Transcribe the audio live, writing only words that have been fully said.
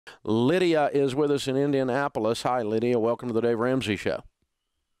Lydia is with us in Indianapolis. Hi, Lydia. Welcome to the Dave Ramsey Show.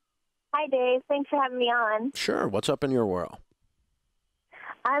 Hi, Dave. Thanks for having me on. Sure. What's up in your world?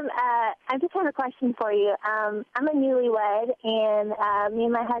 I just have a question for you. I'm a newlywed, and me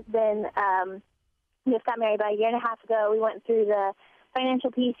and my husband just got married about a year and a half ago. We went through the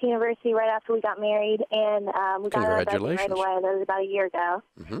Financial Peace University right after we got married, and we got our budget right away. That was about a year ago.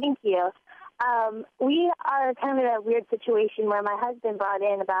 Mm-hmm. Thank you. We are kind of in a weird situation where my husband brought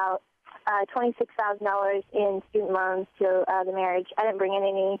in about $26,000 in student loans to the marriage. I didn't bring in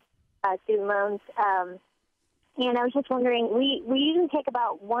any student loans. And I was just wondering, we usually take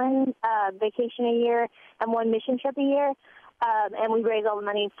about one vacation a year and one mission trip a year, and we raise all the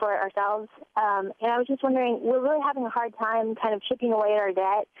money for ourselves. And I was just wondering, we're really having a hard time kind of chipping away at our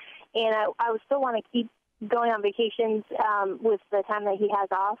debt, and I would still want to keep going on vacations with the time that he has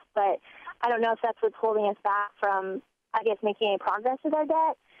off, but I don't know if that's what's holding us back from, I guess, making any progress with our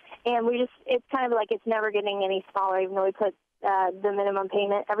debt. And it's kind of like it's never getting any smaller, even though we put the minimum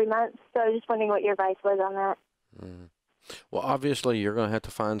payment every month. So I was just wondering what your advice was on that. Mm. Well, obviously, you're going to have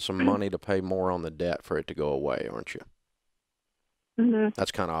to find some money to pay more on the debt for it to go away, aren't you? Mm-hmm.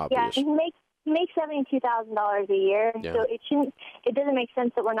 That's kind of obvious. Yeah, he makes $72,000 a year, yeah. So it doesn't make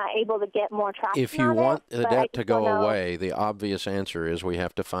sense that we're not able to get more traction. If you want the debt to go know. away, the obvious answer is we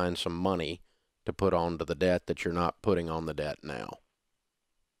have to find some money to put onto the debt that you're not putting on the debt now.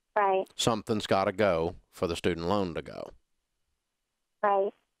 Right. Something's got to go for the student loan to go.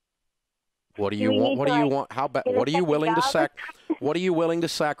 Right. What do you want? What do you want? How about? What are you willing to What are you willing to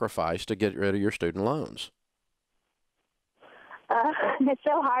sacrifice to get rid of your student loans? It's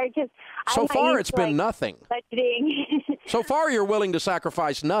so hard because so far it's been nothing. Budgeting. So far you're willing to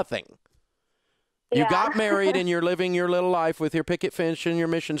sacrifice nothing. You got married and you're living your little life with your picket fence and your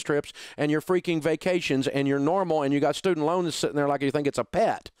mission trips and your freaking vacations and you're normal and you got student loans sitting there like you think it's a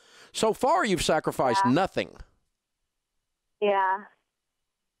pet. So far you've sacrificed nothing. Yeah.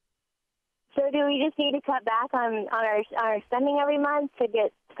 So do we just need to cut back on our spending every month to pay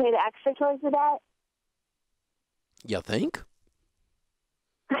the extra towards the debt? You think?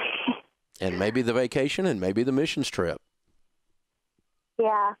 And maybe the vacation and maybe the missions trip.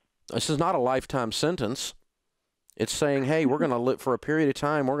 Yeah. This is not a lifetime sentence. It's saying, hey, we're going to live for a period of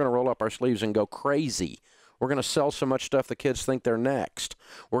time. We're going to roll up our sleeves and go crazy. We're going to sell so much stuff the kids think they're next.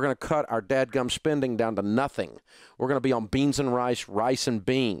 We're going to cut our dadgum spending down to nothing. We're going to be on beans and rice, rice and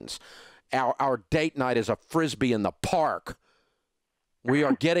beans. Our date night is a Frisbee in the park. We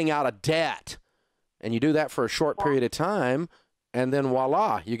are getting out of debt. And you do that for a short period of time, and then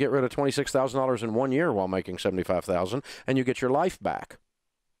voila, you get rid of $26,000 in 1 year while making $75,000, and you get your life back.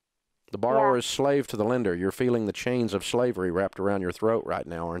 The borrower is slave to the lender. You're feeling the chains of slavery wrapped around your throat right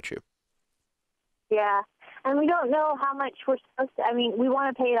now, aren't you? Yeah. And we don't know how much we're supposed to, I mean, we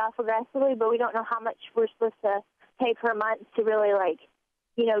want to pay it off aggressively, but we don't know how much we're supposed to pay per month to really, like,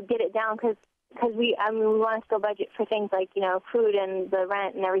 you know, get it down because we want to still budget for things like, you know, food and the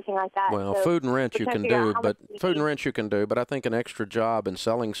rent and everything like that. Well, so food and rent you can do, but I think an extra job and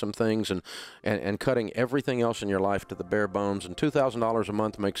selling some things and cutting everything else in your life to the bare bones, and $2,000 a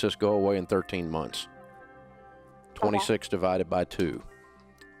month makes this go away in 13 months. 26 divided by 2.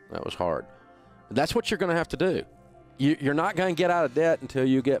 That was hard. That's what you're going to have to do. You're not going to get out of debt until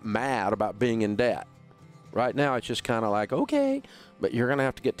you get mad about being in debt. Right now, it's just kind of like, okay, but you're going to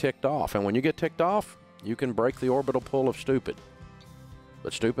have to get ticked off. And when you get ticked off, you can break the orbital pull of stupid.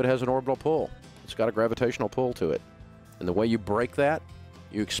 But stupid has an orbital pull. It's got a gravitational pull to it. And the way you break that,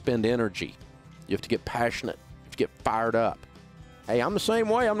 you expend energy. You have to get passionate. You have to get fired up. Hey, I'm the same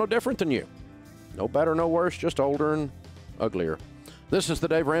way. I'm no different than you. No better, no worse, just older and uglier. This is the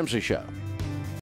Dave Ramsey Show.